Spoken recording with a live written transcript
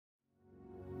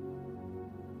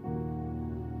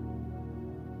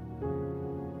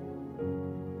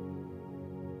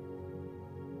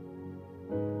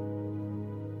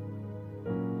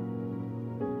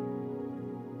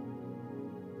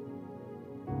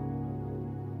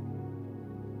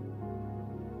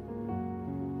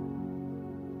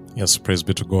Yes, praise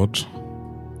be to God.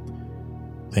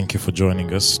 Thank you for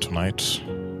joining us tonight.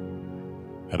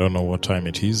 I don't know what time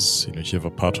it is in whichever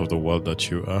part of the world that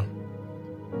you are,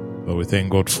 but we thank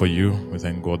God for you. We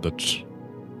thank God that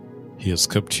He has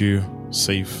kept you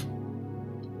safe.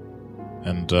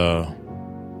 And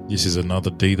this is another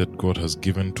day that God has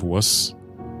given to us.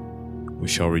 We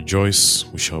shall rejoice.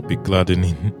 We shall be glad in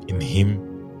Him.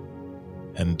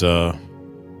 And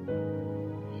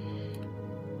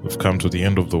we've come to the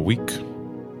end of the week.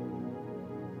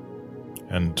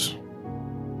 And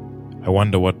I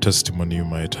wonder what testimony you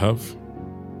might have.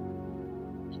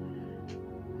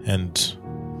 And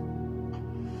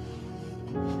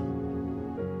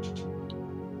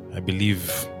I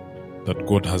believe that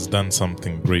God has done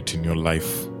something great in your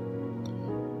life.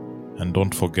 And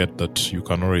don't forget that you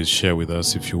can always share with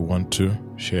us if you want to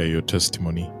share your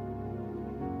testimony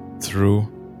through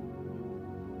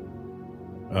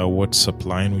our WhatsApp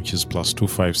line, which is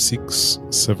 +256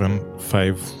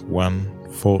 751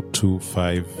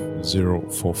 425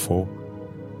 044,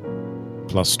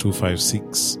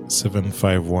 +256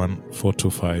 751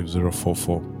 425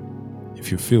 044.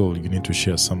 If you feel you need to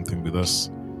share something with us,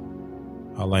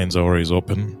 our lines are always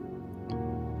open.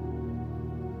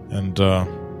 And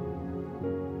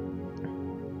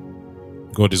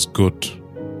God is good,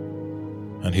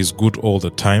 and He's good all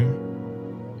the time,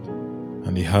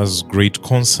 and He has great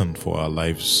concern for our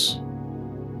lives.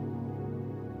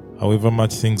 However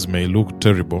much things may look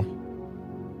terrible,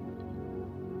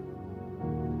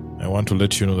 I want to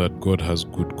let you know that God has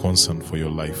good concern for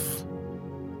your life,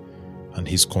 and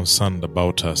He's concerned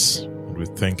about us, and we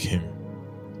thank Him.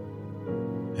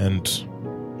 And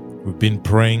we've been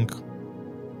praying.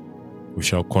 We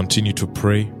shall continue to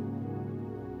pray,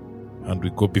 and we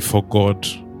go before God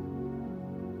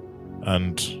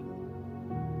and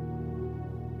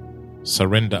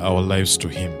surrender our lives to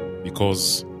Him,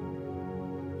 because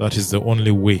that is the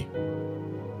only way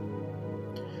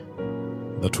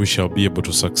that we shall be able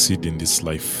to succeed in this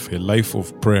life. A life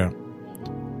of prayer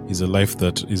is a life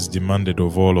that is demanded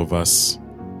of all of us,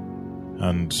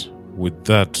 and with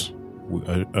that we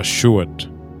are assured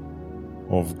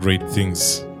of great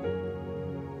things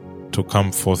to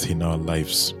come forth in our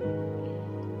lives.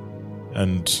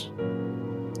 And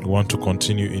we want to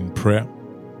continue in prayer.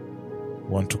 We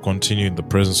want to continue in the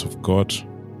presence of God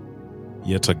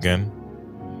yet again.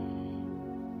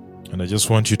 And I just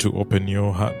want you to open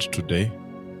your heart today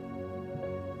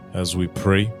as we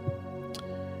pray.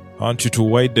 I want you to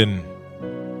widen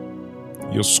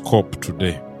your scope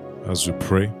today as we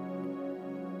pray.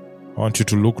 I want you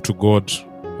to look to God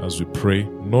as we pray,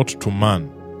 not to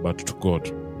man, but to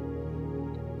God.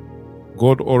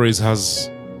 God always has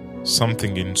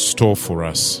something in store for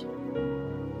us.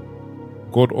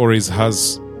 God always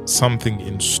has something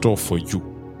in store for you.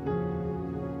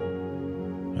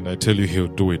 And I tell you, He'll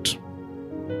do it.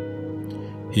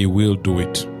 He will do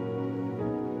it.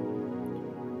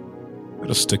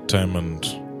 Let us take time and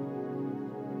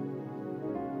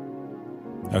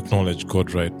acknowledge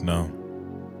God right now.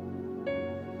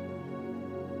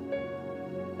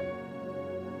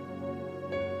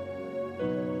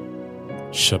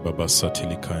 Shababa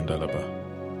satilika indalaba.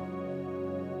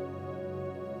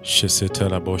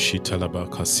 Shesetalabo shitalaba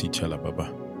kasitalababa.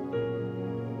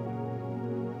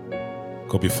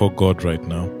 Go before God right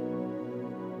now.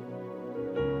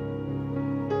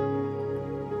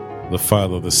 The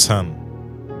Father, the Son,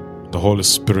 the Holy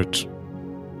Spirit,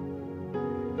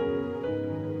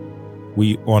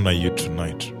 we honor you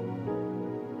tonight.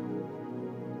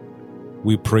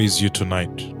 We praise you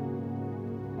tonight.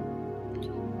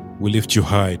 We lift you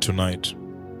high tonight.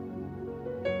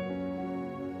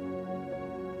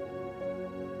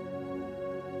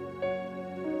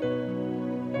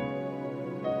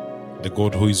 The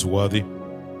God who is worthy,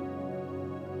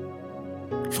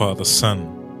 Father,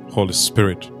 Son, Holy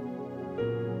Spirit,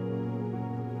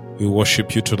 we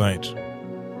worship you tonight.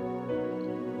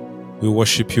 We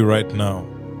worship you right now.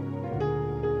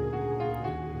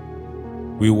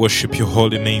 We worship your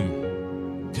holy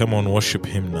name. Come on, worship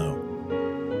Him now.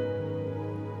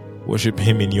 Worship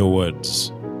Him in your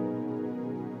words.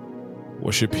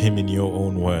 Worship Him in your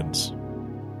own words.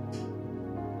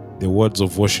 The words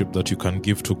of worship that you can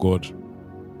give to God,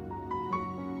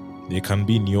 they can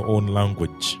be in your own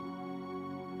language.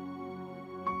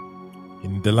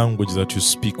 In the language that you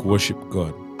speak, worship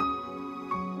God.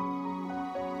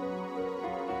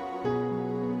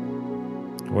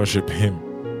 Worship Him.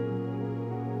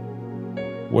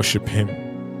 Worship Him.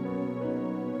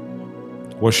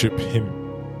 Worship Him.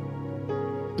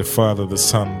 The Father, the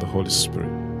Son, the Holy Spirit.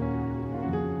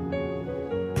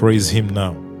 Praise Him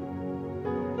now.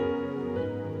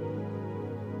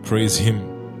 Praise Him,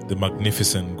 the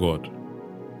magnificent God.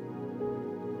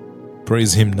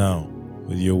 Praise Him now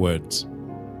with your words.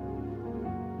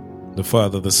 The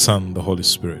Father, the Son, the Holy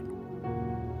Spirit.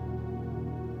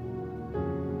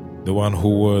 The one who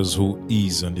was, who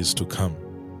is, and is to come.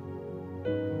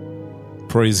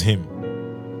 Praise Him.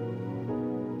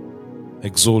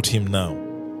 Exalt Him now.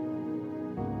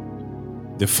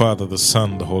 The Father, the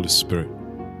Son, the Holy Spirit.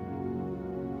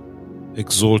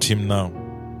 Exalt Him now.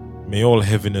 May all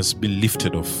heaviness be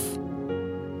lifted off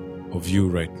of you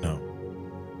right now.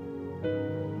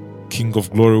 King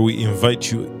of glory, we invite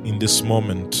you in this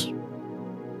moment.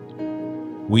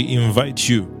 We invite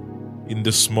you in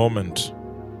this moment.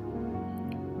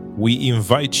 We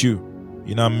invite you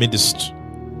in our midst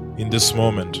in this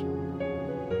moment.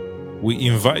 We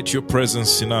invite your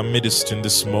presence in our midst in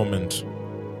this moment.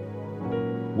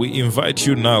 We invite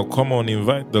you now. Come on,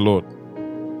 invite the Lord.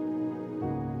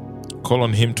 Call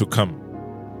on Him to come.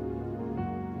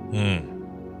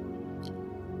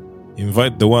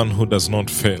 Invite the one who does not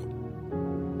fail.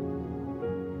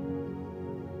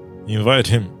 Invite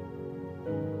Him.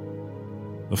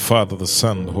 The Father, the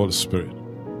Son, the Holy Spirit.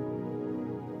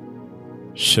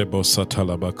 Shebo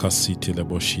satalabakasiti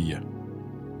leboshia.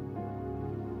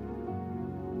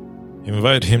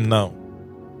 Invite Him now.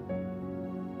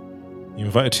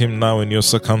 Invite Him now in your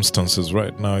circumstances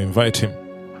right now. Invite Him.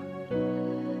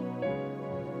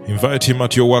 Invite Him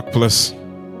at your workplace.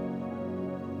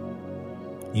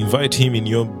 Invite Him in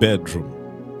your bedroom.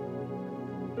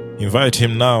 Invite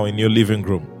Him now in your living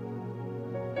room.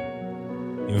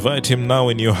 Invite Him now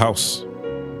in your house.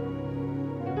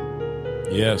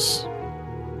 Yes.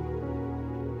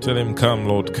 Tell Him, come,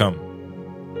 Lord, come.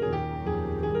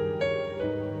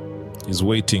 He's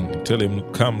waiting. Tell Him,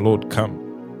 come, Lord, come.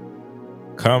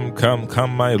 Come, come, come,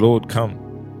 my Lord, come.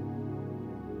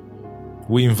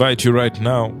 We invite you right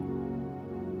now.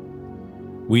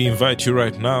 We invite you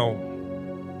right now.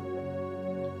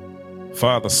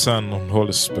 Father, Son, and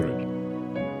Holy Spirit.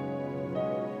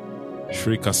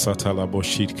 Shrika satala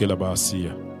boshit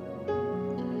kelabasia.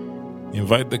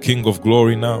 Invite the King of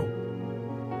Glory now.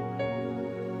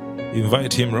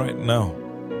 Invite Him right now.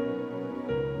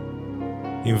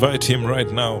 Invite Him right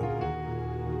now.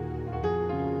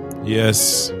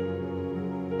 Yes.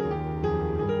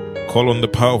 Call on the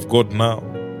power of God now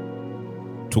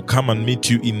to come and meet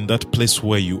you in that place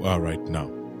where you are right now.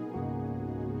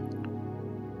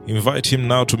 Invite Him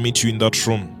now to meet you in that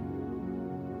room.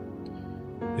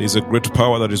 There is a great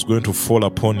power that is going to fall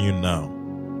upon you now.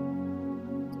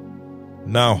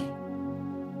 Now.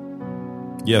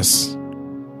 Yes.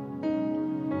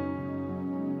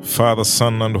 Father,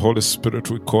 Son, and Holy Spirit,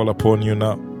 we call upon you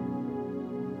now.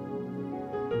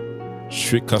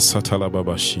 Shrika satala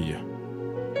babashia.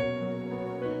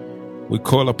 We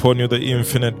call upon you, the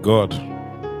infinite God.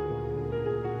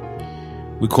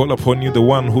 We call upon you, the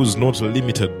one who's not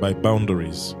limited by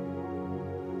boundaries.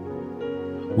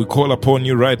 We call upon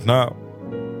you right now,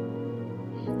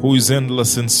 who is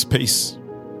endless in space.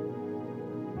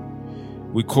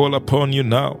 We call upon you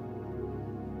now,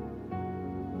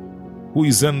 who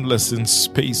is endless in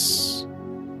space,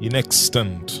 in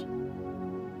extent,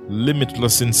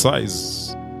 limitless in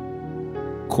size.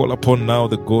 Call upon now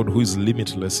the God who is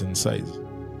limitless in size.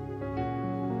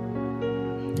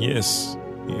 Yes,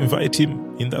 invite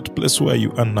Him in that place where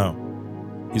you are now.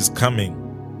 He's coming.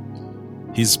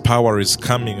 His power is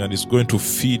coming and is going to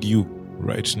feed you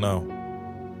right now.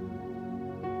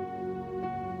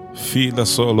 Fill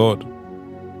us, O Lord.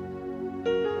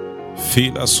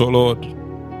 Fill us, O Lord.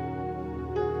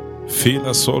 Fill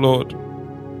us, O Lord.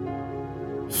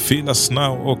 Fill us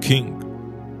now, O King.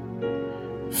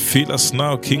 Fill us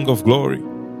now, King of Glory.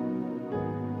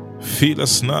 Fill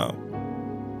us now.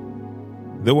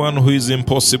 The one who is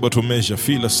impossible to measure,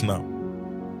 fill us now.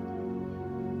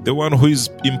 The one who is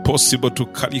impossible to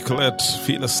calculate,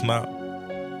 fill us now.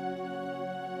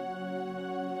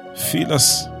 Fill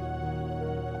us.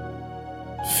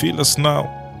 Fill us now,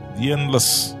 the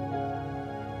endless,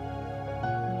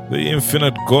 the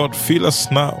infinite God, fill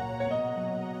us now.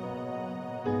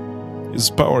 His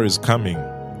power is coming.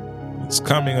 It's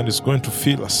coming and it's going to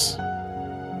fill us.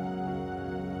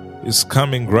 It's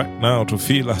coming right now to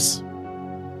fill us.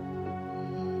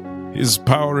 His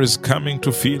power is coming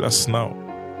to fill us now.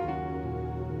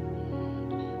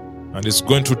 And it's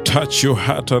going to touch your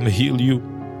heart and heal you.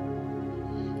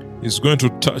 It's going to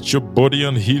touch your body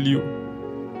and heal you.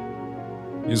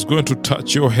 It's going to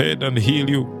touch your head and heal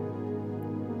you.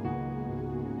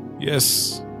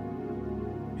 Yes,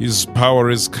 His power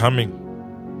is coming.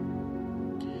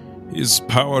 His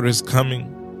power is coming.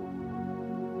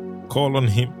 Call on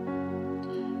Him.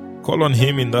 Call on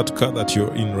him in that car that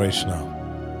you're in right now.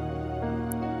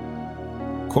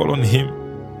 Call on him.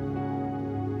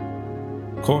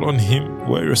 Call on him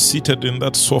where you're seated in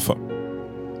that sofa.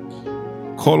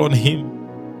 Call on him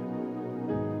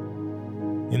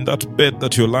in that bed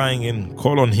that you're lying in.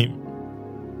 Call on him.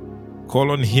 Call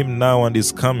on him now, and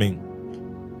he's coming.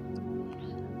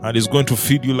 And he's going to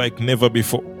feed you like never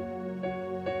before.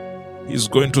 He's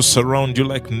going to surround you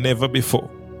like never before.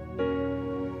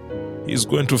 He's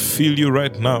going to fill you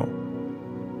right now.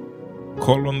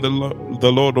 Call on the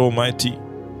Lord Almighty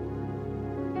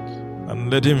and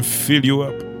let him fill you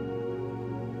up.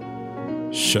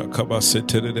 He's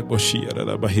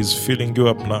filling you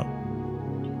up now.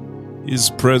 His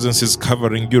presence is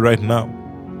covering you right now.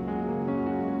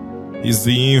 He's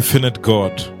the infinite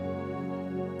God.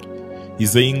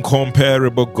 He's the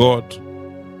incomparable God.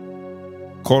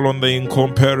 Call on the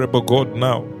incomparable God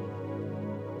now.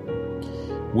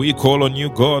 We call on you,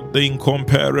 God, the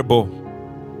incomparable.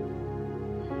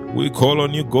 We call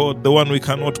on you, God, the one we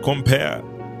cannot compare.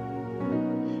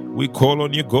 We call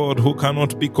on you, God, who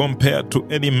cannot be compared to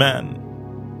any man.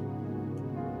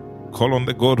 Call on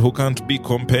the God who can't be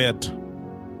compared.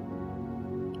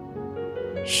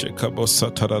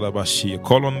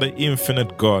 Call on the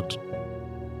infinite God.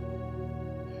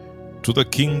 To the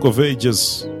King of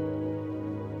ages,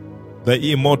 the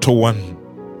immortal one,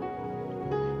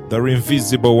 the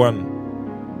invisible one,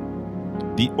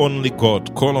 the only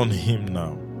God. Call on him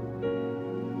now.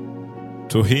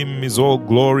 To him is all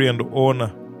glory and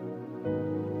honor.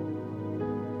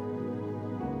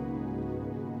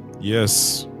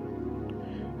 Yes.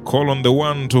 Call on the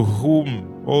one to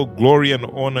whom all glory and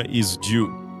honor is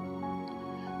due.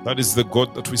 That is the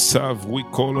God that we serve. We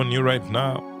call on you right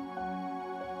now.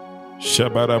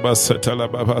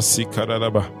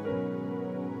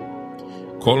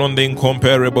 Call on the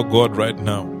incomparable God right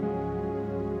now.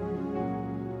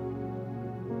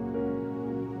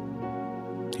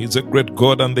 He's a great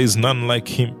God and there is none like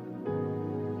him.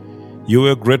 You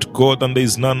are a great God and there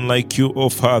is none like you, O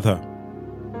Father.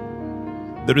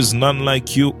 There is none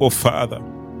like you, O Father.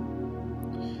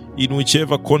 In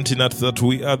whichever continent that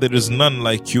we are, there is none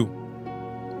like you.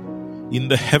 In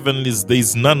the heavenlies, there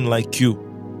is none like you.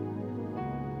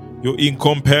 You're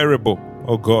incomparable,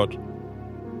 O God.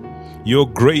 You're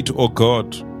great, O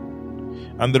God.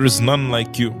 And there is none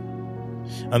like you.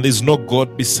 And there is no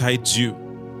God besides you.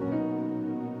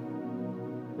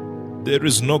 There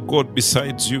is no God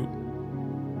besides you.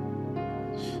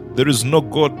 There is no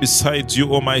God besides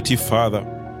you, Almighty Father.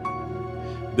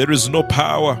 There is no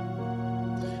power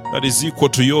that is equal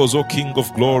to yours, O King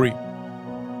of glory.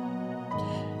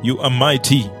 You are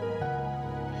mighty.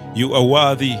 You are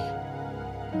worthy.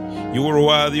 You are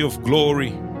worthy of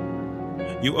glory.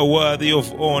 You are worthy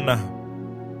of honor.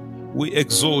 We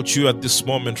exalt you at this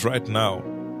moment right now.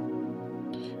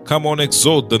 Come on,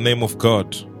 exalt the name of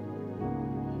God.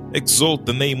 Exalt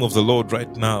the name of the Lord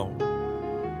right now.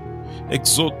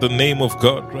 Exalt the name of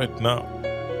God right now.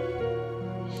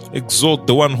 Exalt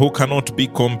the one who cannot be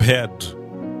compared.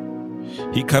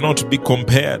 He cannot be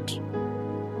compared.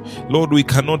 Lord, we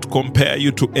cannot compare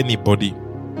you to anybody.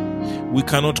 We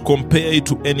cannot compare you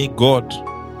to any God.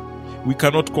 We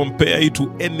cannot compare you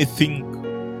to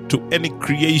anything, to any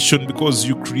creation, because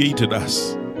you created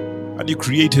us and you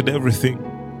created everything.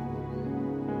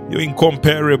 You're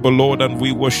incomparable, Lord, and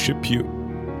we worship you.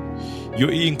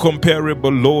 You're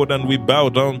incomparable, Lord, and we bow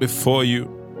down before you.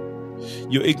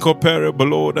 You're incomparable,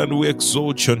 Lord, and we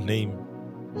exalt your name.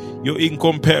 You're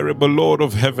incomparable, Lord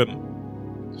of heaven,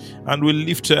 and we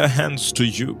lift our hands to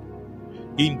you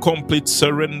in complete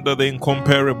surrender, the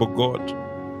incomparable God.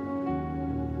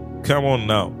 Come on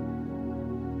now.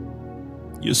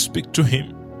 You speak to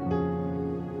him.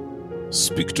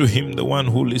 Speak to him, the one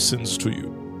who listens to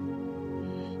you.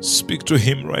 Speak to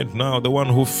him right now, the one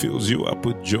who fills you up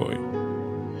with joy.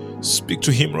 Speak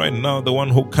to him right now, the one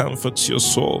who comforts your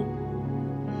soul.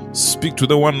 Speak to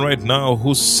the one right now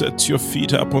who sets your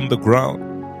feet up on the ground.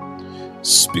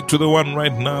 Speak to the one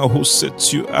right now who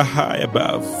sets you high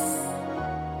above.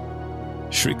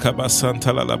 Speak to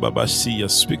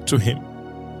him.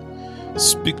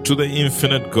 Speak to the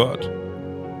infinite God.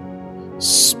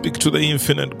 Speak to the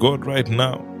infinite God right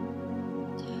now.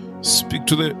 Speak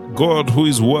to the God who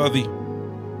is worthy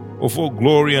of all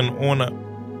glory and honor.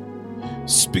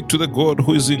 Speak to the God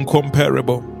who is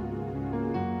incomparable.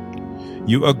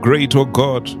 You are great, O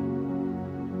God.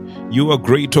 You are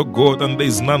great, O God, and there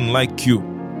is none like you.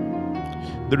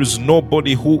 There is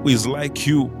nobody who is like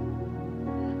you.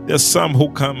 There are some who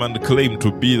come and claim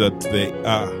to be that they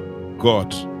are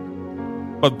God,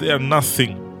 but they are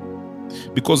nothing.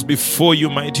 Because before you,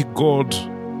 mighty God,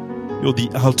 You're the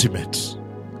ultimate.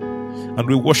 And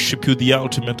we worship you, the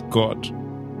ultimate God.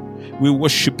 We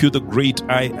worship you, the great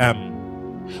I am.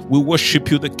 We worship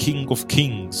you, the King of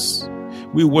Kings.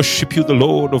 We worship you, the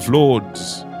Lord of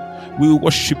Lords. We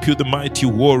worship you, the mighty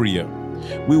warrior.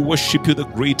 We worship you, the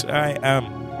great I am.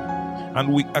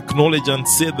 And we acknowledge and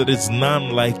say there is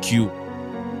none like you.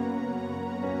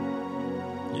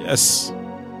 Yes,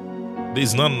 there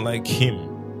is none like him.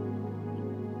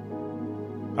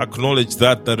 Acknowledge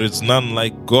that there is none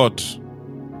like God.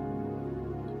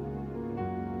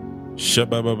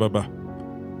 Shabababa.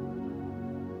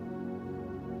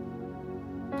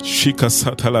 Shika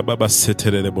satala baba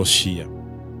seterere boshia.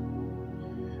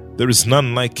 There is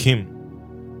none like him.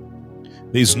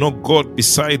 There is no God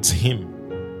besides him.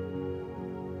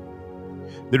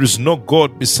 There is no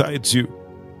God besides you.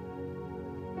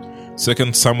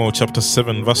 2 Samuel chapter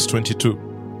 7 verse 22.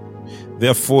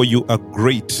 Therefore you are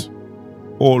great,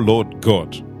 O Lord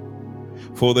God,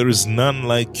 for there is none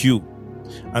like you,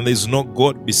 and there is no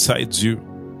God besides you,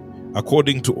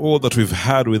 according to all that we've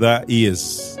heard with our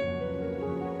ears.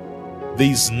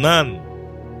 There is none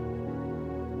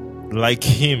like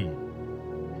him.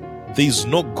 There is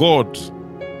no God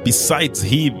besides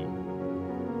him.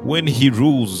 When he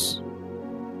rules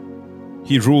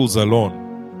alone.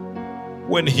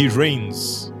 When he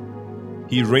reigns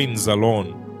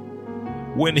alone.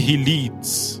 When he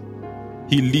leads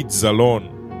alone.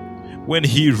 When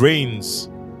he reigns,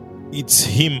 it's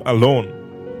him alone.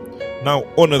 Now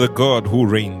honor the God who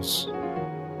reigns.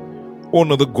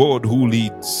 Honor the God who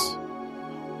leads.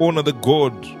 Honor the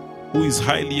God who is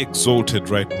highly exalted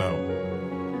right now.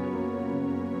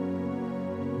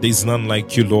 There is none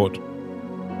like you, Lord.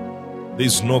 There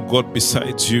is no God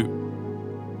besides you.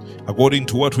 According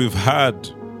to what we've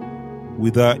heard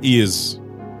with our ears.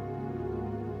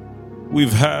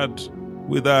 We've heard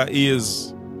with our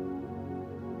ears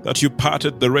that you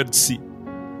parted the Red Sea.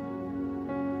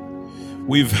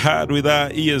 We've heard with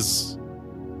our ears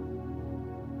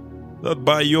that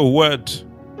by your word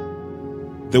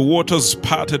the waters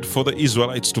parted for the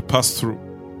Israelites to pass through.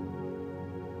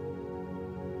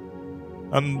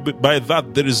 And by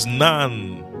that there is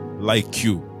none like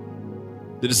you.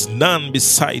 There is none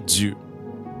besides you.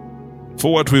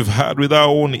 For what we've heard with our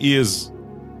own ears,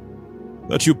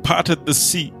 that you parted the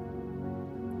sea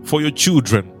for your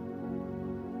children.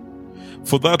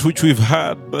 For that which we've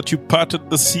heard, that you parted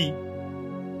the sea,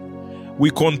 we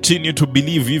continue to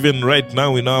believe even right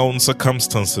now in our own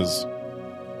circumstances.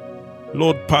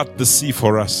 Lord, part the sea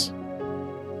for us.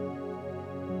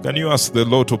 Can you ask the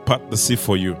Lord to part the sea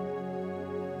for you?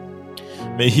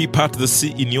 May he part the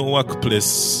sea in your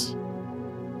workplace.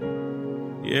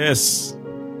 Yes.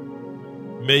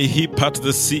 May he part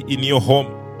the sea in your home.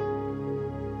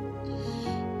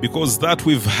 Because that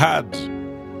we've had,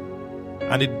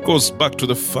 and it goes back to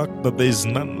the fact that there is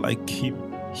none like him.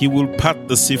 He will part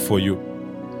the sea for you.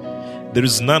 There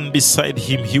is none beside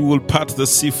him. He will part the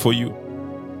sea for you.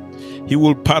 He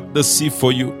will part the sea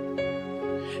for you.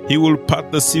 He will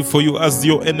part the sea for you as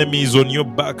your enemy is on your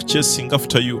back chasing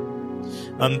after you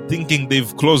and thinking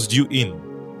they've closed you in.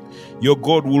 Your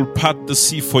God will part the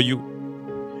sea for you.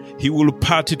 He will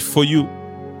part it for you,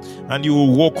 and you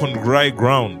will walk on dry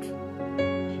ground.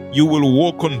 You will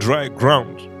walk on dry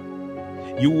ground.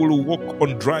 You will walk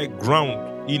on dry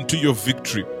ground into your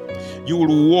victory. You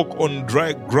will walk on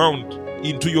dry ground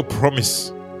into your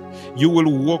promise. You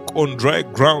will walk on dry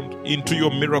ground into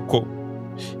your miracle.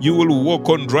 You will walk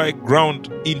on dry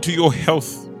ground into your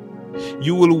health.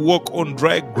 You will walk on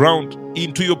dry ground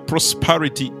into your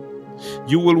prosperity.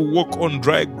 You will walk on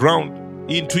dry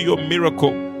ground into your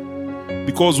miracle.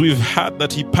 Because we've heard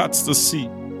that he parts the sea.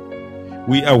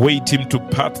 We await him to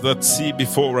part that sea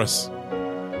before us.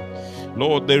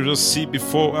 Lord, there is a sea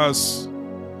before us,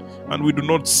 and we do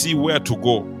not see where to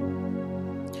go.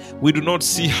 We do not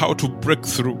see how to break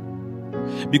through,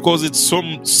 because it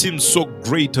seems so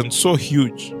great and so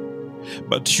huge.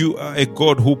 But you are a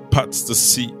God who parts the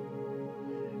sea.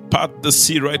 Part the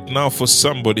sea right now for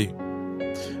somebody.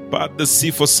 Part the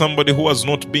sea for somebody who has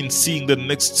not been seeing the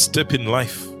next step in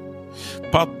life.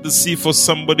 Part the sea for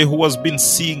somebody who has been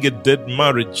seeing a dead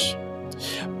marriage.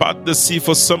 Part the sea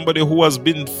for somebody who has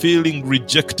been feeling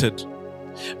rejected.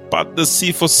 Part the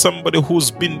sea for somebody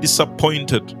who's been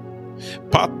disappointed.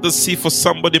 Part the sea for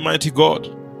somebody, mighty God,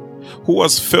 who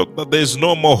has felt that there is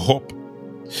no more hope.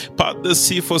 Part the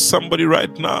sea for somebody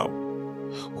right now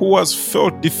who has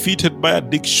felt defeated by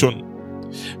addiction.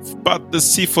 Part the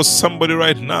sea for somebody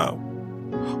right now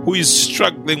who is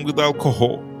struggling with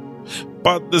alcohol.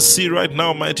 Part the sea right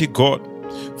now, mighty God,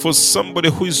 for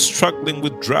somebody who is struggling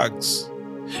with drugs.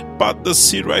 Part the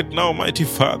sea right now, mighty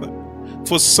Father,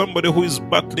 for somebody who is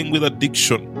battling with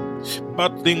addiction,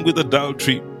 battling with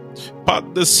adultery.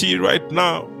 Part the sea right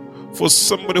now for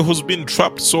somebody who's been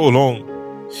trapped so long.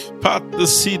 Part the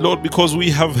sea, Lord, because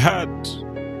we have had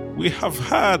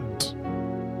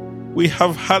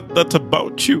that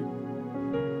about you,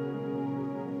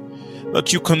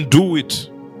 that you can do it.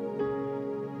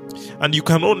 And you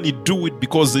can only do it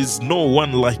because there is no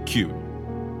one like you.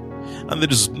 And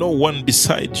there is no one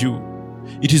beside you.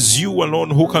 It is you alone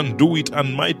who can do it.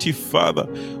 And mighty Father,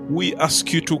 we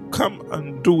ask you to come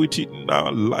and do it in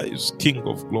our lives, King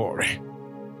of glory.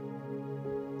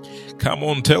 Come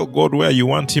on, tell God where you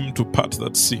want him to part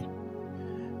that sea.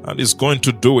 And he's going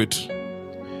to do it.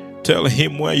 Tell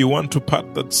him where you want to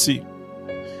part that sea.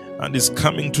 And he's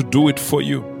coming to do it for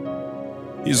you.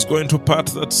 He's going to part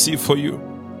that sea for you.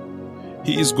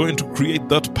 He is going to create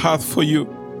that path for you.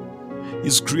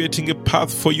 He's creating a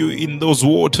path for you in those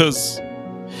waters.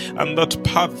 And that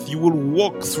path, you will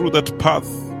walk through that path.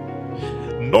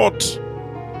 Not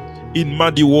in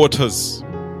muddy waters.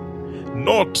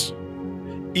 Not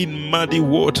in muddy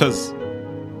waters.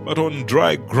 But on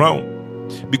dry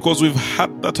ground. Because we've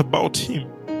heard that about him.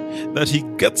 That he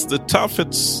gets the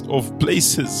toughest of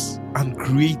places and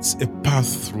creates a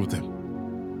path through them.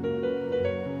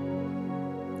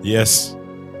 Yes.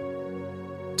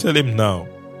 Tell him now.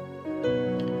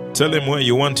 Tell him where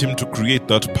you want him to create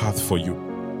that path for you.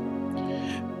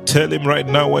 Tell him right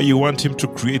now where you want him to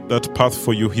create that path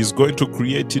for you. He's going to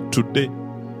create it today.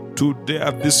 Today,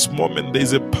 at this moment, there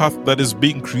is a path that is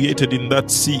being created in that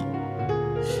sea.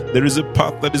 There is a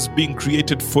path that is being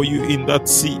created for you in that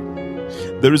sea.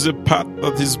 There is a path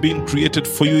that is being created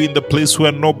for you in the place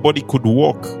where nobody could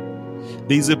walk.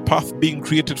 There is a path being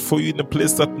created for you in a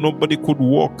place that nobody could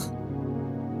walk.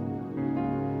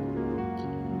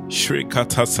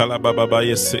 Shrikata salababa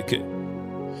yeseke.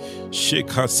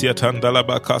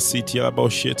 Shekasiatandalabaka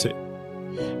sitialaboshete.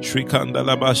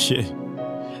 Shrikandalabashe.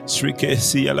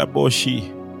 Shrikesi alaboshi.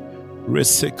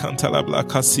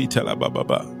 Resekantalablaka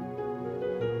sitalababa.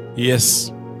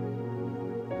 Yes.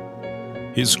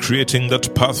 He's creating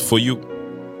that path for you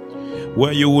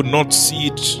where you would not see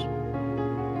it.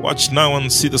 Watch now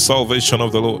and see the salvation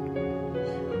of the Lord.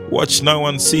 Watch now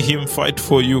and see him fight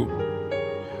for you.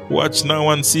 Watch now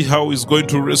and see how he's going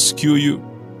to rescue you.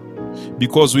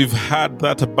 Because we've heard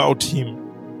that about him.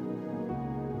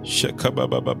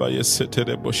 Shekababa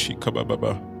yeseterebo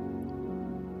shikababa.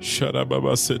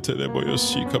 Sharababa seterebo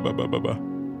yoshikababa.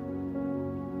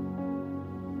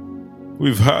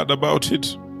 We've heard about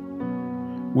it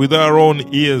with our own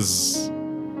ears.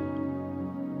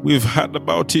 We've heard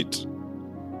about it.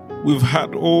 We've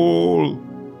heard all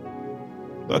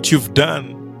that you've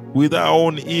done with our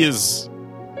own ears.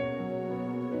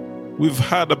 We've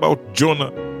heard about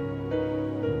Jonah,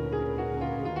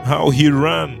 how he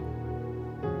ran,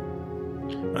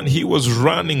 and he was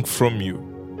running from you.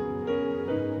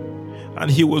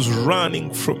 And he was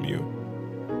running from you,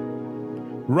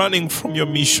 running from your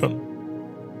mission.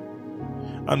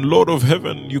 And Lord of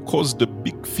heaven, you caused a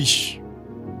big fish.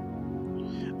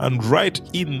 And right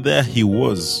in there he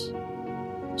was,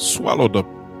 swallowed up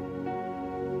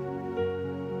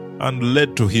and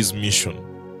led to his mission.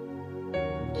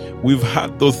 We've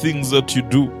had the things that you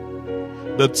do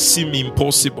that seem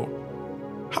impossible.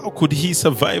 How could he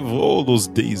survive all those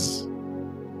days?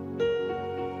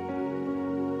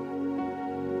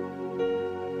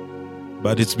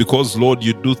 But it's because, Lord,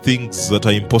 you do things that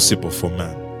are impossible for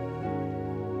man.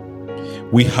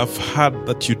 We have heard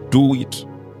that you do it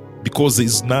because there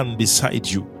is none beside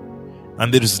you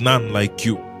and there is none like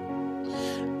you.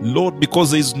 Lord,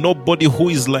 because there is nobody who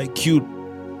is like you,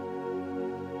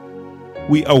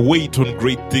 we await on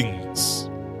great things.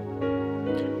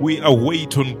 We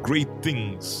await on great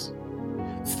things.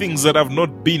 Things that have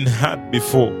not been heard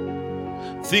before.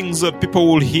 Things that people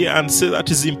will hear and say that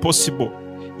is impossible.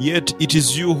 Yet it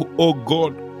is you, oh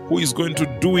God, who is going to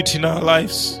do it in our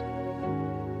lives.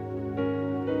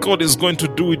 God is going to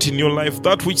do it in your life.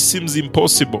 That which seems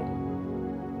impossible.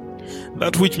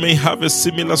 That which may have a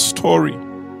similar story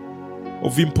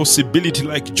of impossibility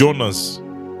like Jonah's.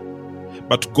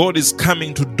 But God is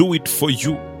coming to do it for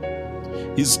you.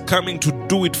 He's coming to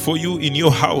do it for you in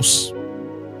your house.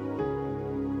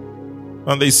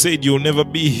 And they said you'll never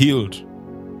be healed.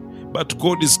 But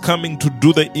God is coming to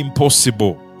do the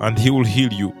impossible and He will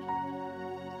heal you.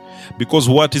 Because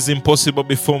what is impossible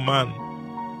before man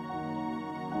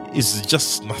is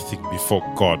just nothing before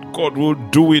God. God will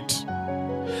do it.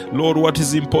 Lord, what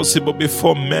is impossible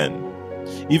before men,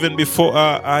 even before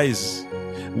our eyes,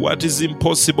 what is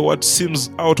impossible, what seems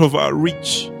out of our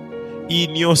reach,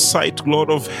 in your sight, Lord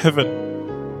of heaven,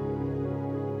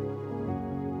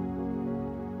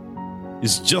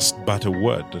 is just but a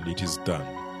word and it is done.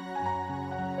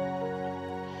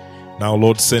 Now,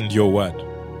 Lord, send your word.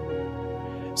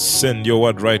 Send your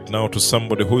word right now to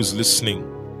somebody who is listening.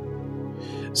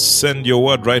 Send your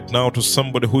word right now to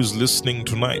somebody who is listening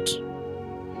tonight.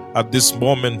 At this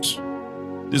moment,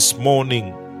 this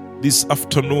morning, this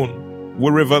afternoon,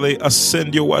 wherever they are,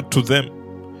 send your word to them.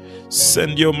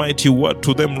 Send your mighty word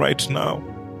to them right now.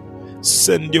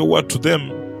 Send your word to them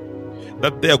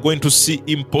that they are going to see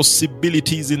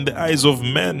impossibilities in the eyes of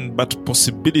men, but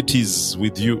possibilities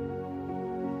with you.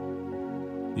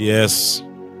 Yes,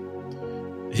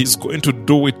 He's going to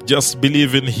do it. Just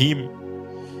believe in Him.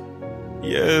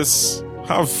 Yes,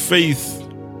 have faith.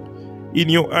 In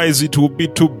your eyes it will be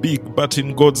too big, but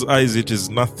in God's eyes it is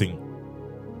nothing.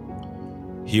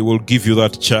 He will give you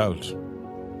that child.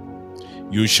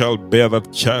 You shall bear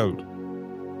that child.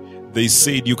 They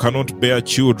said you cannot bear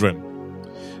children,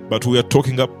 but we are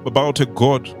talking about a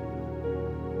God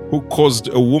who caused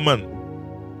a woman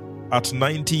at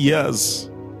 90 years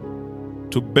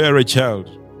to bear a child.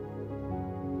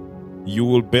 You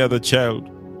will bear the child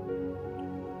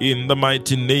in the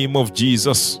mighty name of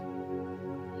Jesus.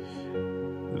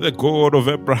 The God of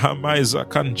Abraham,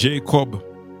 Isaac, and Jacob,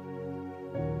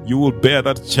 you will bear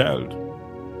that child.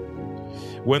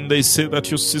 When they say that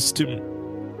your system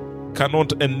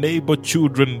cannot enable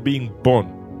children being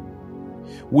born,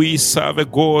 we serve a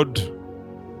God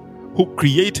who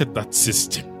created that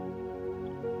system,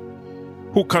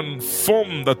 who can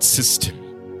form that system,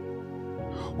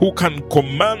 who can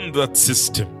command that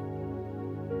system,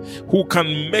 who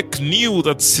can make new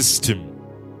that system.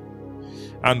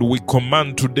 And we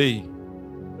command today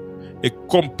a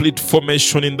complete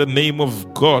formation in the name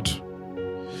of God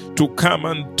to come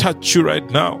and touch you right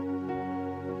now.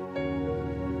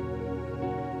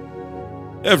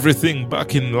 Everything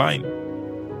back in line.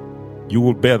 You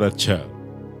will bear that child.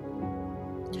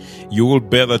 You will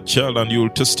bear that child and you will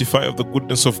testify of the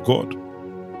goodness of God.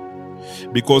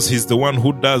 Because He's the one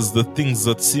who does the things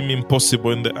that seem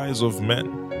impossible in the eyes of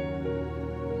men.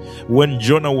 When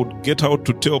Jonah would get out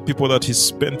to tell people that he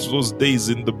spent those days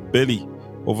in the belly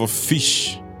of a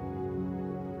fish,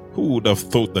 who would have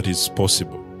thought that is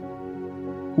possible?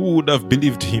 Who would have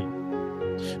believed him?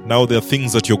 Now there are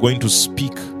things that you're going to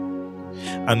speak,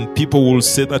 and people will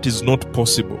say that is not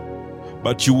possible,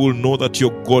 but you will know that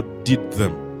your God did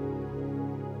them.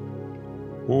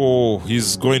 Oh,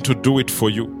 He's going to do it for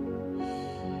you.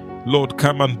 Lord,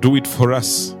 come and do it for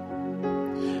us.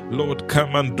 Lord,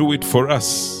 come and do it for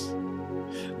us.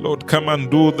 Lord, come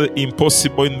and do the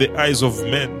impossible in the eyes of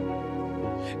men.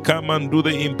 Come and do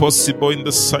the impossible in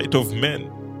the sight of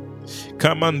men.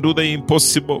 Come and do the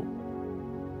impossible.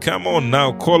 Come on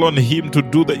now, call on Him to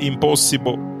do the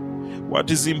impossible. What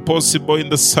is impossible in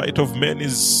the sight of men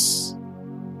is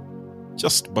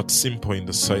just but simple in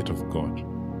the sight of God.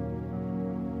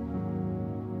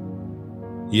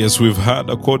 Yes, we've heard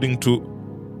according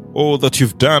to all that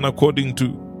you've done, according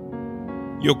to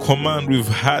your command, we've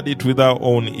heard it with our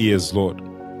own ears, Lord.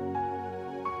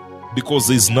 Because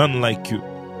there's none like you.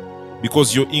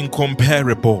 Because you're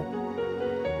incomparable.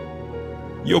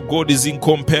 Your God is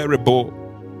incomparable.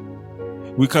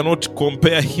 We cannot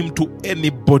compare Him to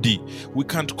anybody. We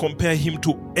can't compare Him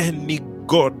to any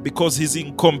God because He's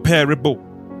incomparable.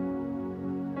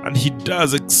 And He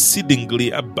does exceedingly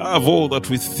above all that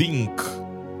we think.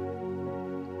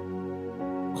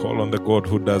 Call on the God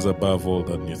who does above all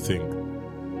that you think.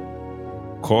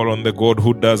 Call on the God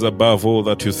who does above all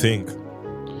that you think.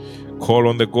 Call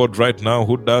on the God right now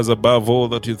who does above all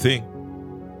that you think.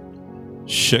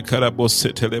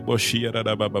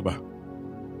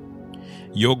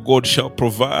 Your God shall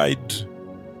provide.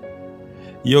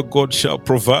 Your God shall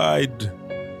provide.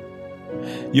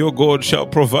 Your God shall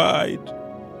provide.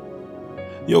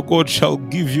 Your God shall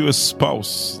give you a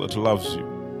spouse that loves you.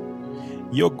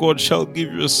 Your God shall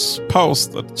give you a spouse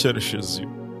that cherishes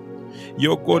you.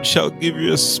 Your God shall give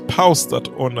you a spouse that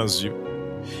honors you.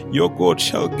 Your God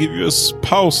shall give you a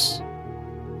spouse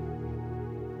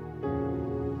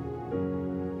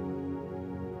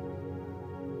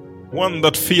one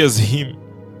that fears Him.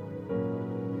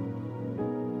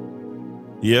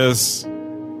 Yes,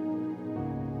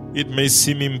 it may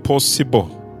seem impossible,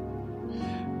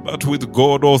 but with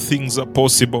God all things are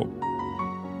possible.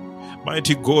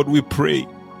 Mighty God, we pray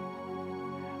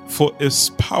for a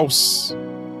spouse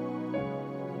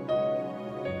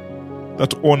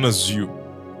that honors you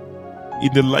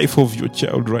in the life of your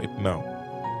child right now.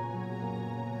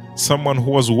 Someone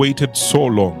who has waited so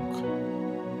long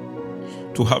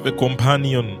to have a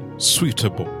companion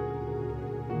suitable.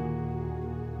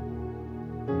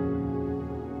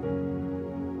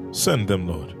 Send them,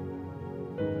 Lord.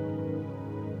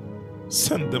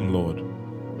 Send them, Lord.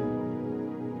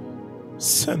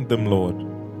 Send them, Lord.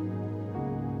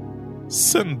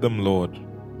 Send them, Lord.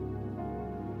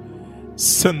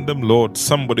 Send them, Lord.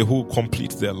 Somebody who will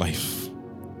complete their life.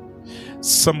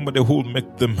 Somebody who will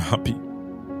make them happy.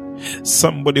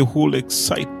 Somebody who will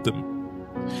excite them.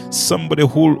 Somebody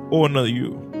who will honor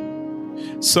you.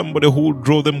 Somebody who will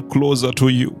draw them closer to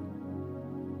you.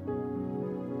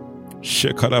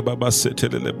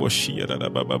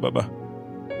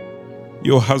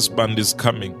 Your husband is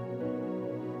coming.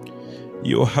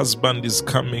 Your husband is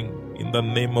coming in the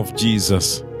name of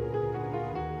Jesus.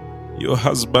 Your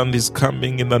husband is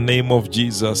coming in the name of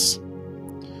Jesus.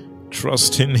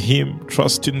 Trust in him.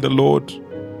 Trust in the Lord.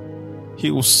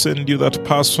 He will send you that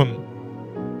person.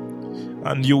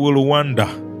 And you will wonder,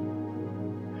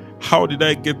 how did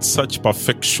I get such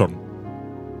perfection?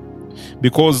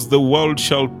 Because the world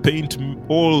shall paint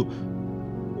all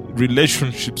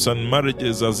relationships and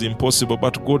marriages as impossible,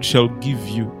 but God shall give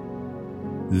you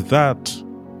that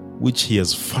which He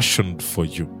has fashioned for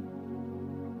you.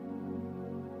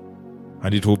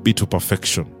 And it will be to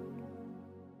perfection.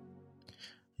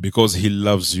 Because He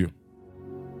loves you.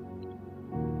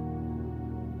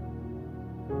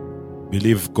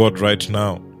 Believe God right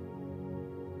now.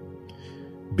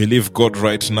 Believe God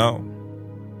right now.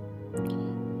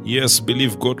 Yes,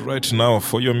 believe God right now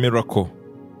for your miracle.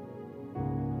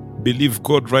 Believe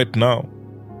God right now.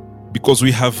 Because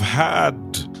we have heard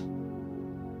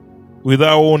with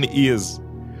our own ears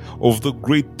of the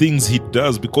great things He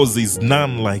does, because there is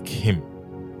none like Him.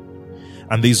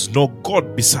 And there is no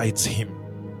God besides Him.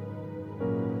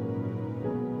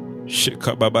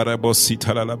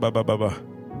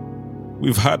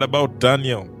 We've heard about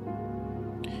Daniel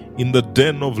in the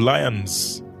den of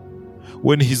lions,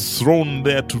 when he's thrown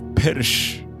there to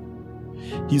perish.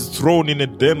 He's thrown in a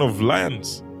den of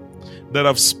lions that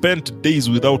have spent days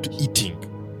without eating.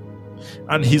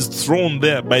 And he's thrown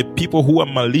there by people who are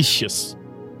malicious.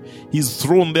 He's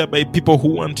thrown there by people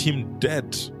who want him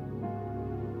dead.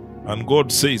 And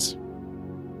God says,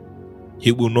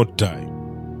 he will not die.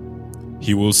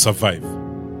 He will survive.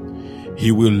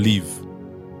 He will live.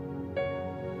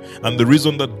 And the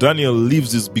reason that Daniel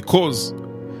lives is because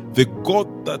the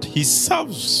God that he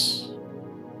serves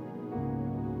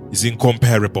is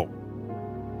incomparable.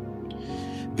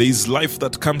 There is life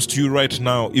that comes to you right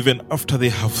now, even after they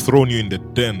have thrown you in the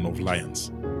den of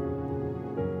lions.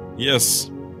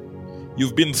 Yes,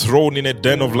 you've been thrown in a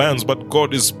den of lions, but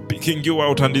God is picking you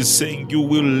out and is saying you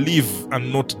will live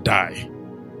and not die.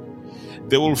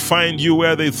 They will find you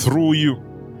where they threw you,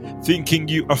 thinking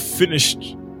you are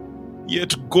finished.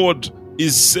 Yet God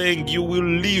is saying you will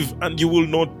live and you will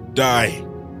not die.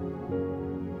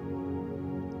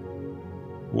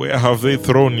 Where have they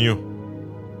thrown you?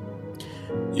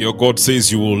 Your God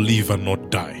says you will live and not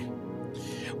die.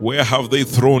 Where have they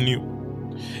thrown you?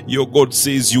 Your God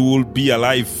says you will be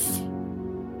alive.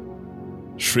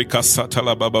 Shrika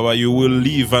Satala Baba, you will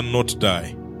live and not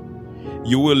die.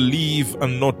 You will live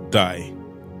and not die.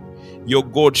 Your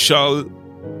God shall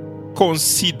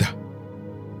consider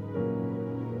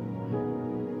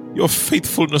your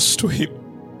faithfulness to Him,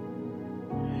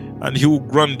 and He will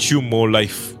grant you more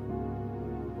life.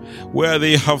 Where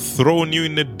they have thrown you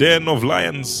in a den of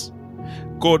lions,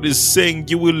 God is saying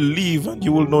you will live and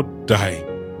you will not die.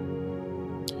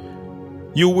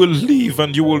 You will live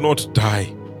and you will not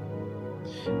die.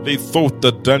 They thought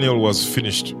that Daniel was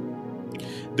finished.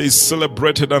 They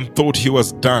celebrated and thought he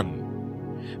was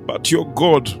done. But your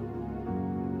God,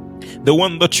 the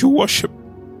one that you worship,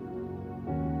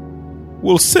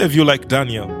 will save you like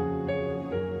Daniel.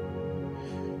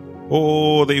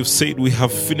 Oh, they've said we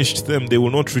have finished them. They will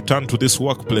not return to this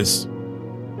workplace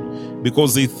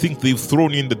because they think they've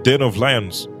thrown you in the den of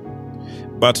lions.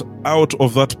 But out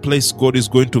of that place, God is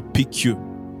going to pick you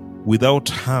without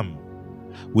harm,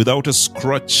 without a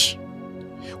scratch,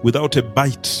 without a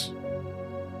bite.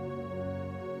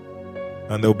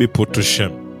 And they'll be put to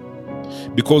shame.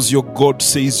 Because your God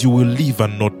says you will live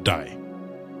and not die.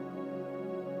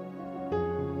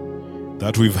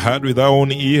 That we've heard with our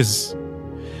own ears.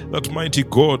 That mighty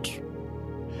God,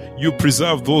 you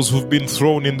preserve those who've been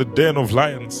thrown in the den of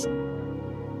lions.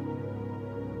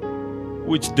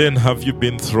 Which den have you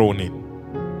been thrown in?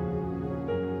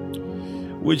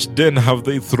 Which den have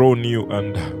they thrown you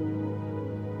under?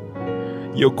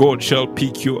 Your God shall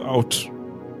pick you out.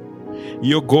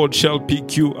 Your God shall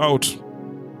pick you out.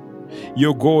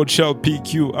 Your God shall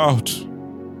pick you out.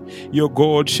 Your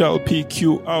God shall pick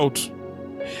you out.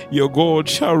 Your God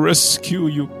shall rescue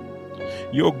you.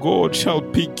 Your God shall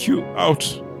pick you out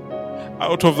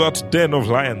of that den of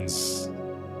lions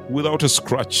without a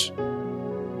scratch.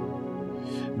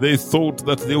 They thought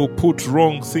that they will put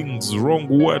wrong things, wrong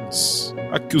words,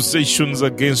 accusations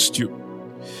against you.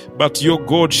 But your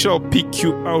God shall pick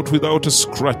you out without a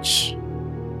scratch.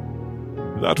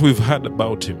 That we've heard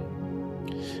about him.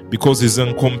 Because he's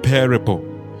incomparable.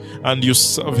 And you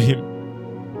serve him.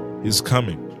 He's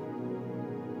coming.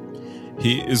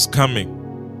 He is coming.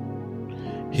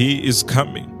 He is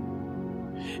coming.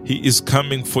 He is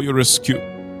coming for your rescue.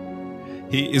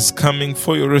 He is coming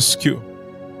for your rescue.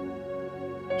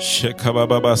 Shadrach,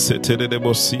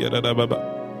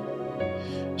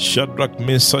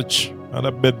 Meshach, and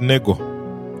Abednego,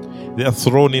 they are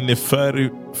thrown in a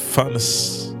fiery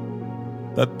furnace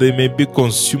that they may be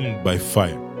consumed by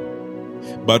fire.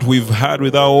 But we've heard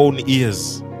with our own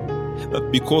ears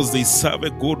that because they serve a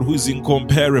God who is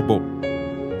incomparable,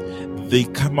 they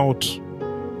come out,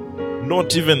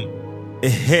 not even a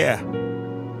hair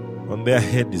on their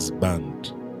head is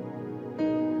burned.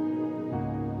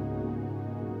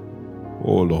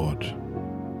 Oh Lord.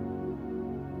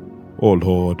 Oh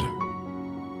Lord.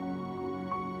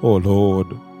 Oh Lord.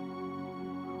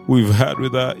 We've heard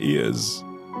with our ears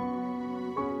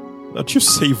that you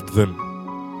saved them.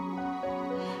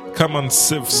 Come and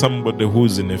save somebody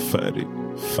who's in a fiery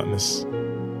furnace.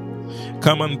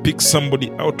 Come and pick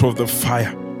somebody out of the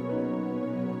fire.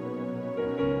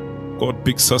 God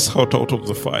picks us out of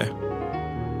the fire.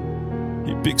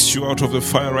 He picks you out of the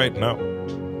fire right now.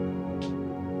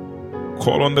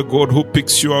 Call on the God who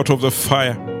picks you out of the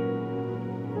fire.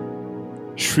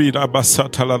 Shri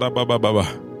Rabasatala Baba Baba.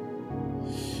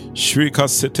 Shrika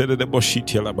Setele de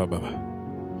Boshitiala Baba.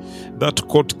 That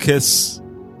court case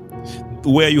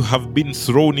where you have been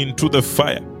thrown into the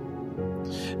fire.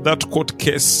 That court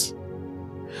case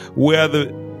where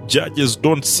the judges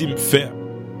don't seem fair.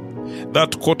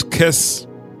 That court case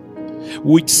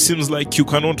which seems like you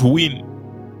cannot win.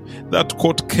 That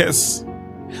court case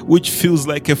which feels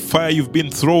like a fire you've been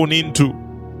thrown into.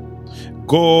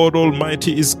 God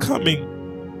Almighty is coming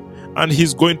and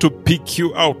He's going to pick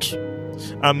you out,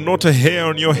 and not a hair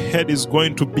on your head is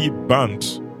going to be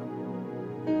burnt.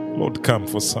 Lord, come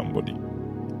for somebody.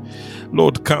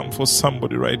 Lord, come for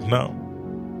somebody right now.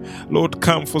 Lord,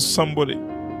 come for somebody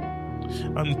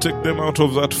and take them out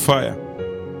of that fire.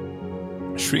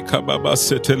 Shrika Baba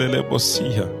Setelele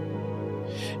Bosiha.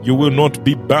 You will not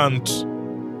be burnt.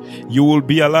 You will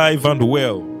be alive and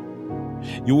well.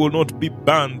 You will not be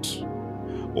burnt.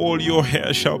 All your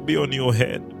hair shall be on your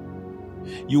head.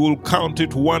 You will count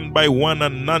it one by one,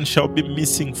 and none shall be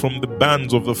missing from the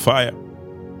bands of the fire.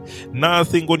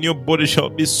 Nothing on your body shall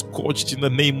be scorched in the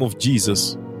name of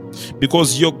Jesus,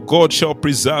 because your God shall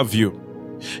preserve you.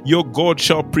 Your God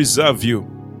shall preserve you.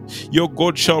 Your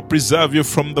God shall preserve you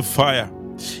from the fire.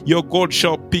 Your God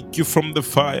shall pick you from the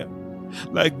fire.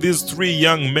 Like these three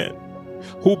young men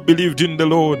who believed in the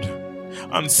Lord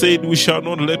and said, we shall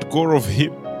not let go of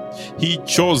Him. He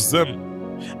chose them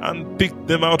and picked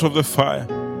them out of the fire.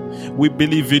 We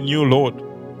believe in you, Lord.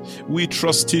 We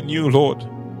trust in you, Lord.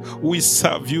 We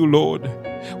serve you, Lord.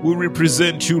 We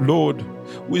represent you, Lord.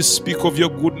 We speak of your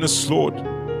goodness, Lord.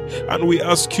 And we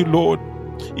ask you, Lord,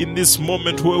 in this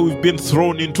moment where we've been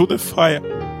thrown into the fire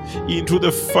in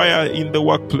the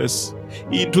workplace,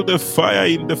 into the fire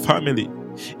in the family,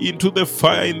 into the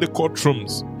fire in the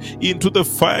courtrooms, into the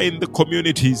fire in the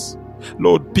communities.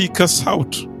 Lord, pick us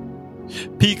out.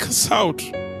 Pick us out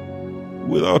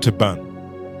without a ban.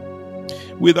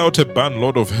 Without a ban,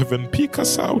 Lord of heaven, pick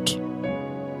us out.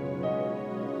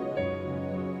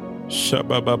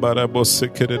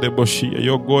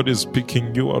 Your God is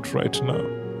picking you out right now.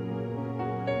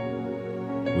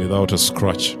 Without a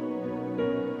scratch.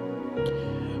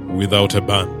 Without a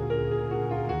ban.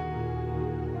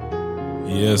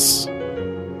 Yes.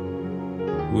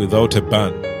 Without a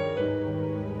ban.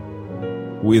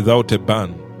 Without a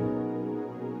ban.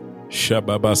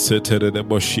 Shababa setere de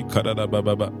boshi karada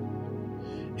bababa.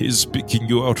 He is picking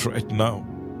you out right now.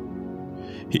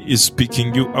 He is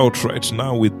picking you out right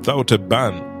now without a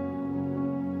ban.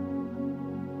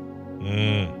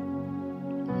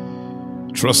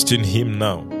 Trust in Him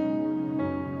now.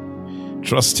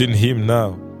 Trust in Him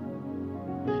now.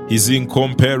 He's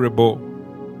incomparable.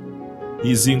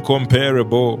 He's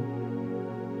incomparable.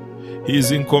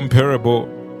 He's incomparable.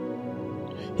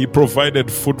 He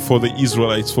provided food for the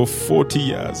Israelites for 40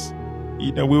 years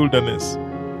in a wilderness.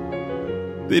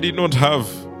 They did not have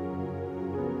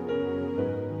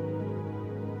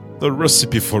the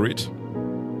recipe for it.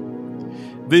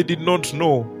 They did not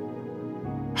know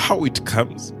how it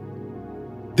comes.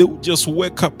 They would just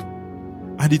wake up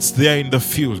and it's there in the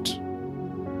field.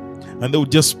 And they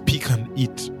would just pick and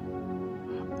eat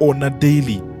on a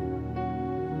daily.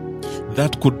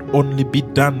 that could only be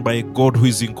done by a God who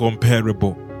is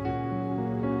incomparable.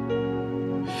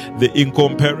 The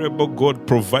incomparable God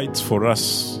provides for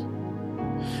us.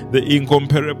 The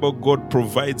incomparable God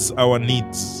provides our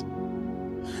needs.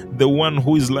 The one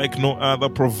who is like no other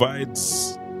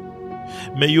provides.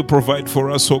 May you provide for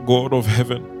us, O God of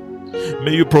heaven.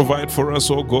 May you provide for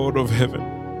us, O God of heaven.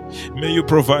 May you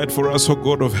provide for us, O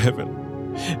God of heaven.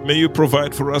 May you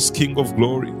provide for us, King of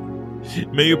glory.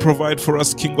 May you provide for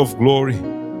us, King of glory.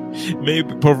 May you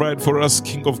provide for us,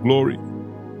 King of glory.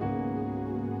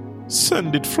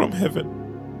 Send it from heaven.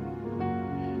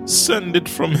 Send it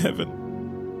from heaven.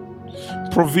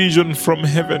 Provision from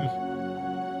heaven.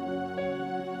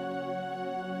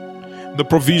 The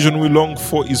provision we long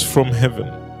for is from heaven.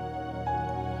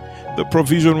 The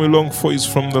provision we long for is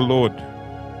from the Lord.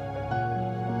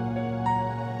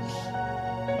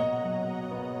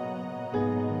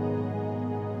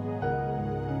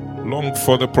 Long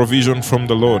for the provision from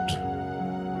the Lord.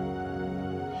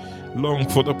 Long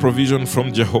for the provision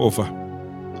from Jehovah,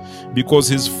 because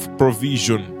his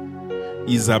provision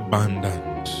is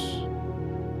abundant.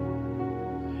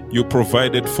 You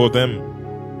provided for them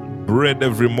bread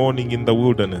every morning in the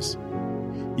wilderness.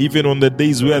 Even on the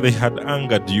days where they had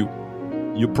angered you,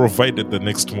 you provided the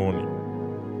next morning.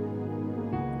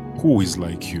 Who is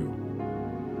like you?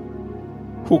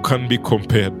 Who can be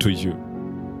compared to you?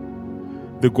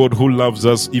 The God who loves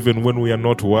us even when we are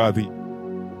not worthy.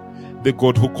 The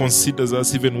God who considers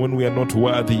us even when we are not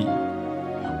worthy.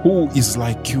 Who is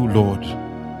like you, Lord?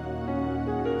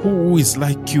 Who is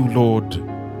like you, Lord?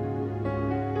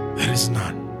 There is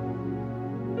none.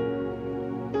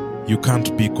 You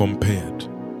can't be compared.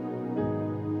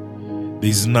 There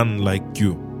is none like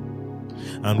you.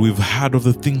 And we've heard of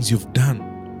the things you've done,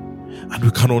 and we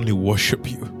can only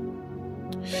worship you.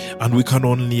 And we can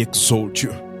only exalt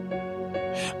you.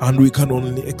 And we can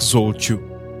only exalt you.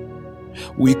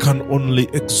 We can only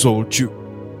exalt you.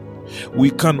 We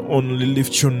can only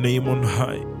lift your name on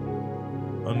high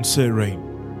and say reign.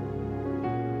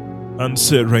 And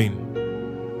say reign.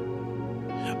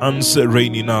 And say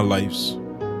reign in our lives.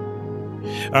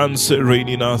 And say reign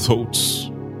in our thoughts.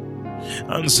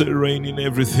 And say reign in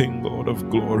everything, God of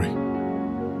glory.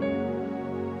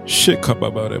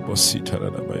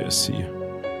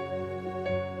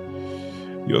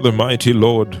 You're the mighty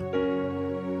Lord.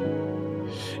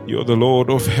 You're the Lord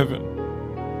of heaven.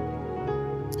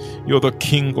 You're the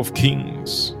King of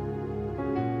kings.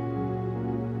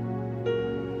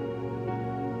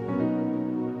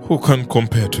 Who can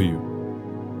compare to you?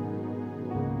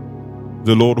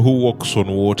 The Lord who walks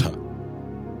on water.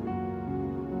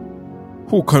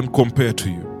 Who can compare to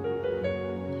you?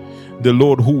 The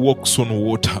Lord who walks on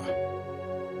water.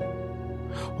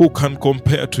 Who can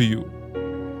compare to you?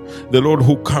 The Lord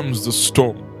who calms the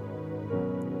storm.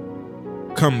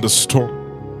 Calm the storm.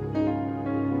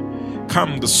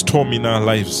 Calm the storm in our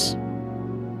lives.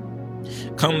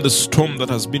 Calm the storm that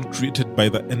has been created by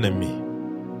the enemy.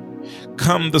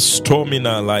 Calm the storm in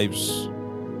our lives.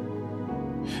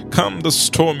 Calm the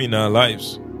storm in our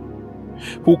lives.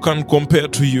 Who can compare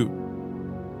to you?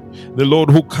 The Lord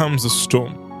who calms the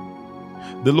storm.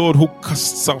 The Lord who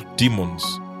casts out demons.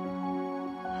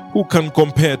 Who can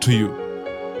compare to you?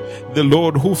 The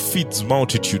Lord who feeds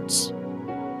multitudes.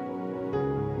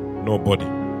 Nobody.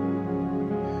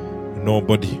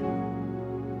 Nobody.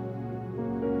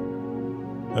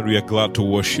 And we are glad to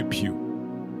worship you,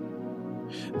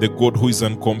 the God who is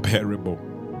incomparable.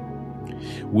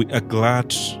 We are glad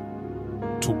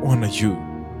to honor you,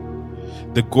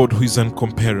 the God who is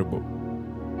incomparable.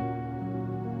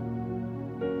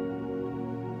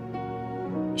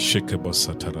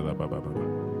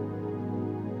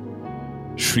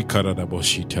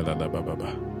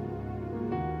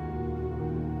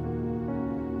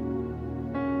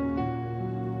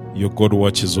 Your God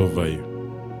watches over you.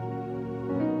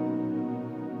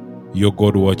 Your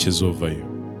God watches over you.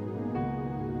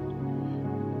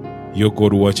 Your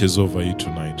God watches over you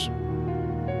tonight.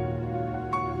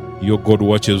 Your God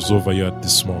watches over you at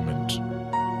this moment.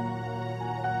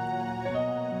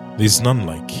 There is none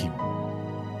like him.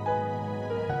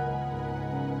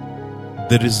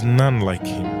 There is none like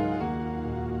him.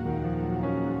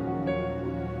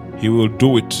 He will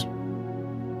do it.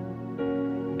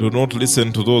 Do not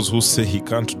listen to those who say he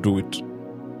can't do it.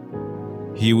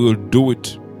 He will do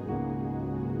it.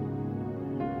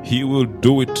 He will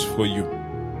do it for you.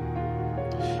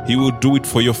 He will do it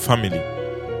for your family.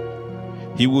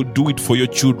 He will do it for your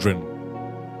children.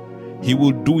 He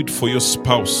will do it for your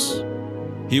spouse.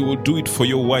 He will do it for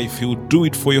your wife. He will do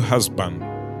it for your husband.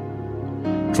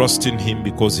 Trust in him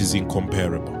because he's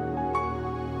incomparable.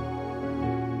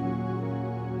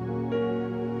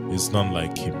 There's none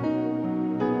like him.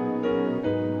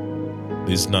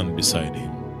 There's none beside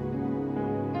him.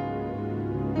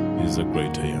 He's the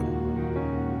great I am.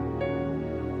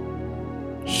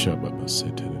 Shababa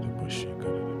seterebo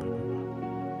shikadadababa.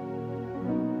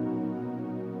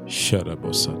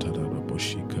 Shadabo satadabo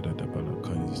shikadadabala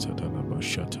kaizadalaba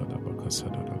shatalaba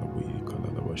kasadalaba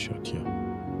yikalalaba shatia.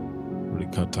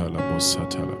 Rikatalabo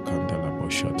satala kandalabo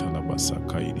shatalaba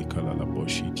sakaidi kalalabo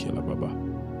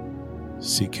shitialababa.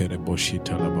 Sikere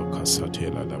boshita laba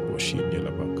kasatela la boshinde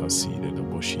laba kaside la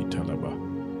boshita laba.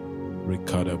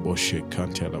 Rikada boshe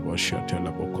kante la boshata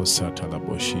la bokosata la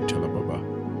boshita la baba.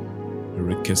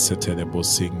 Rikesete la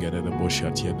bosingere la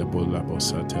boshati la bola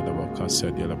bosata la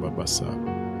bakasade la babasa.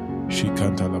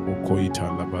 Shikanta la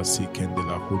bokoita la basi kende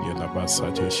la hudia la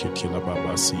basate shiti la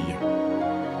babasiya.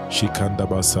 Shikanda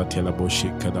basate la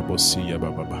boshika la bosiya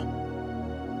bababa.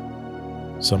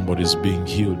 Somebody's being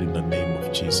healed in the name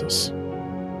of Jesus.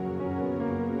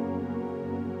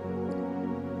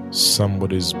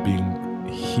 Somebody's being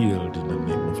healed in the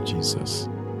name of Jesus.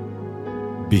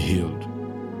 Be healed.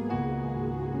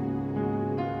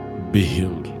 Be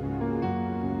healed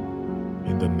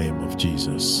in the name of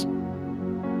Jesus.